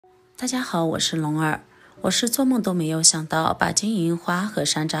大家好，我是龙儿。我是做梦都没有想到，把金银花和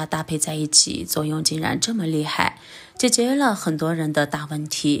山楂搭配在一起，作用竟然这么厉害，解决了很多人的大问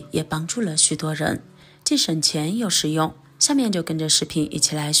题，也帮助了许多人，既省钱又实用。下面就跟着视频一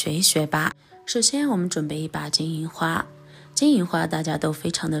起来学一学吧。首先我们准备一把金银花。金银花大家都非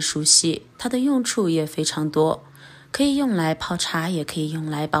常的熟悉，它的用处也非常多，可以用来泡茶，也可以用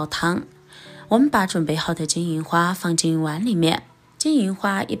来煲汤。我们把准备好的金银花放进碗里面。金银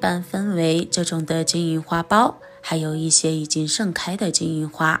花一般分为这种的金银花苞，还有一些已经盛开的金银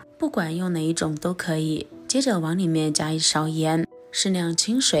花，不管用哪一种都可以。接着往里面加一勺盐，适量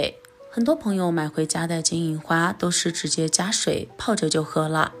清水。很多朋友买回家的金银花都是直接加水泡着就喝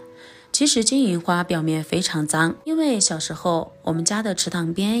了。其实金银花表面非常脏，因为小时候我们家的池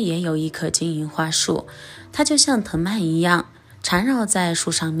塘边也有一棵金银花树，它就像藤蔓一样缠绕在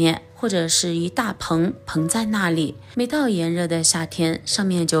树上面，或者是一大棚在那里。每到炎热的夏天，上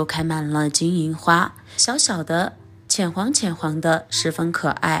面就开满了金银花，小小的浅黄的，十分可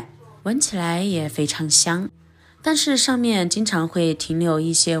爱，闻起来也非常香。但是上面经常会停留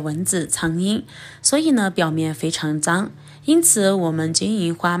一些蚊子、苍蝇，所以呢表面非常脏。因此我们金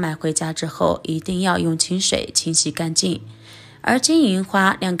银花买回家之后一定要用清水清洗干净。而金银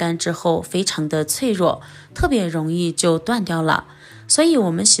花晾干之后非常的脆弱，特别容易就断掉了，所以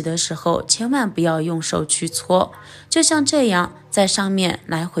我们洗的时候千万不要用手去搓，就像这样在上面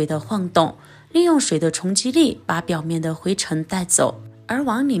来回的晃动，利用水的冲击力把表面的灰尘带走，而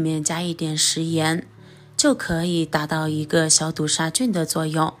往里面加一点食盐，就可以达到一个消毒杀菌的作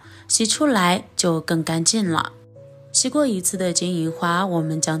用，洗出来就更干净了。洗过一次的金银花，我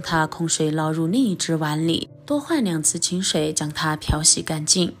们将它空水捞入另一只碗里，多换2次清水将它漂洗干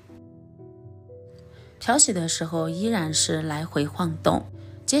净。漂洗的时候依然是来回晃动，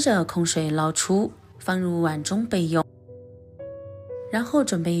接着空水捞出，放入碗中备用。然后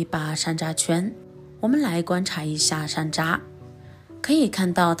准备一把山楂圈，我们来观察一下山楂，可以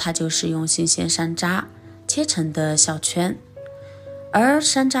看到它就是用新鲜山楂切成的小圈。而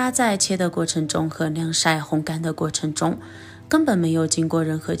山楂在切的过程中和晾晒烘干的过程中根本没有经过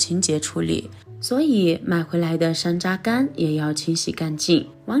任何清洁处理，所以买回来的山楂干也要清洗干净。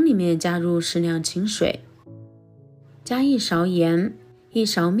往里面加入适量清水，加1勺盐，1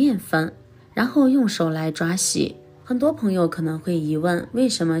勺面粉，然后用手来抓洗。很多朋友可能会疑问，为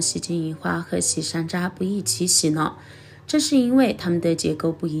什么洗金银花和洗山楂不一起洗呢？这是因为它们的结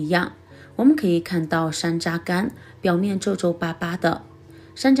构不一样。我们可以看到山楂干表面皱皱巴巴的，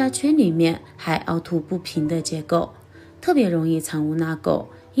山楂圈里面还凹凸不平的结构，特别容易藏污纳垢，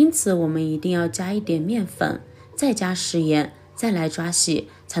因此我们一定要加一点面粉，再加食盐，再来抓洗，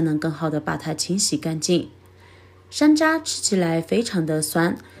才能更好的把它清洗干净。山楂吃起来非常的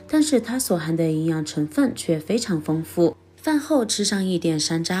酸，但是它所含的营养成分却非常丰富，饭后吃上一点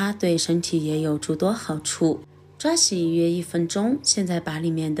山楂对身体也有诸多好处。抓洗约1分钟，现在把里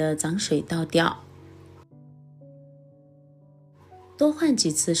面的脏水倒掉，多换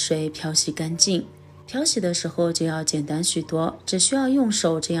几次水漂洗干净。漂洗的时候就要简单许多，只需要用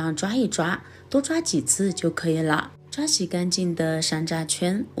手这样抓一抓，多抓几次就可以了。抓洗干净的山楂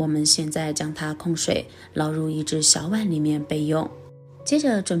圈，我们现在将它控水捞入一只小碗里面备用。接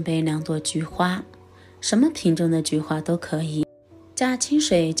着准备2朵菊花，什么品种的菊花都可以，加清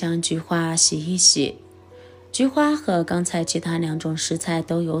水将菊花洗一洗。菊花和刚才其他2种食材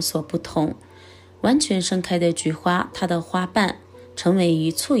都有所不同，完全盛开的菊花，它的花瓣成为一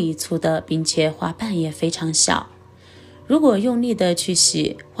簇一簇的，并且花瓣也非常小。如果用力的去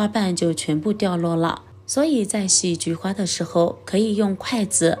洗，花瓣就全部掉落了。所以在洗菊花的时候，可以用筷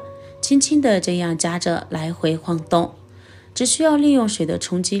子轻轻的这样夹着来回晃动，只需要利用水的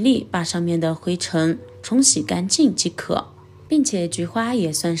冲击力把上面的灰尘冲洗干净即可，并且菊花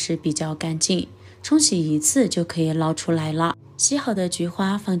也算是比较干净，冲洗1次就可以捞出来了。洗好的菊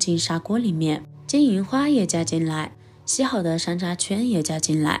花放进砂锅里面，金银花也加进来，洗好的山楂圈也加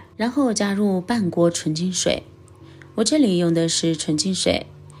进来，然后加入半锅纯净水。我这里用的是纯净水，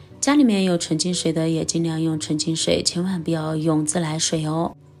家里面有纯净水的也尽量用纯净水，千万不要用自来水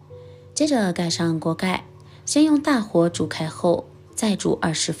哦。接着盖上锅盖，先用大火煮开后再煮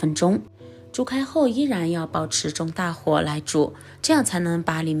20分钟，煮开后依然要保持中大火来煮，这样才能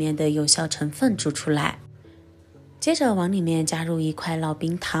把里面的有效成分煮出来。接着往里面加入1块老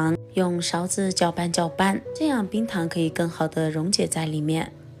冰糖，用勺子搅拌，这样冰糖可以更好的溶解在里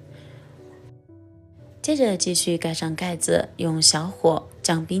面。接着继续盖上盖子，用小火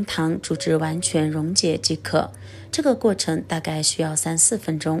将冰糖煮至完全溶解即可，这个过程大概需要3-4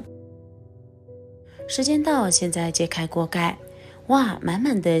分钟。时间到，现在揭开锅盖，哇，满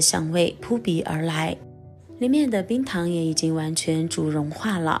满的香味扑鼻而来，里面的冰糖也已经完全煮融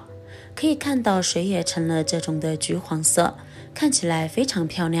化了。可以看到水也成了这种的橘黄色，看起来非常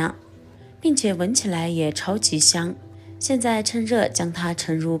漂亮，并且闻起来也超级香。现在趁热将它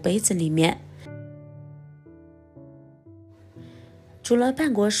盛入杯子里面，煮了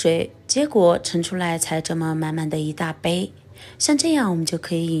半锅水，结果盛出来才这么满满的一大杯，像这样我们就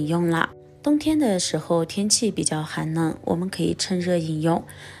可以饮用了。冬天的时候天气比较寒冷，我们可以趁热饮用，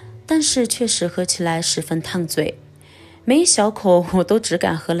但是确实喝起来十分烫嘴，每一小口我都只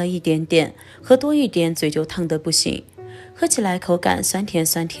敢喝了一点点，喝多一点嘴就烫得不行。喝起来口感酸甜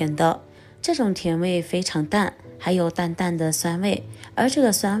酸甜的，这种甜味非常淡，还有淡淡的酸味，而这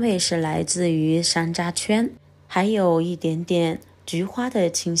个酸味是来自于山楂圈，还有一点点菊花的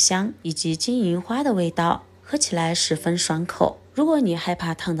清香以及金银花的味道，喝起来十分爽口。如果你害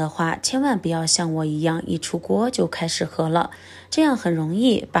怕烫的话，千万不要像我一样一出锅就开始喝了，这样很容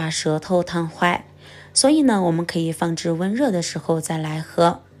易把舌头烫坏。所以呢，我们可以放置温热的时候再来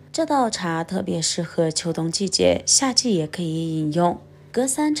喝。这道茶特别适合秋冬季节，夏季也可以饮用。隔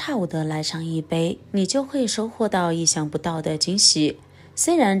三差五的来上一杯，你就会收获到意想不到的惊喜。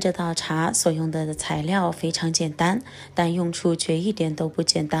虽然这道茶所用的材料非常简单，但用处却一点都不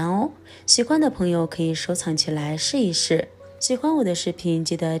简单哦。喜欢的朋友可以收藏起来试一试。喜欢我的视频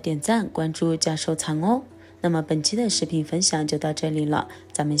记得点赞、关注加收藏哦。那么本期的视频分享就到这里了，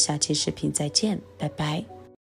咱们下期视频再见，拜拜。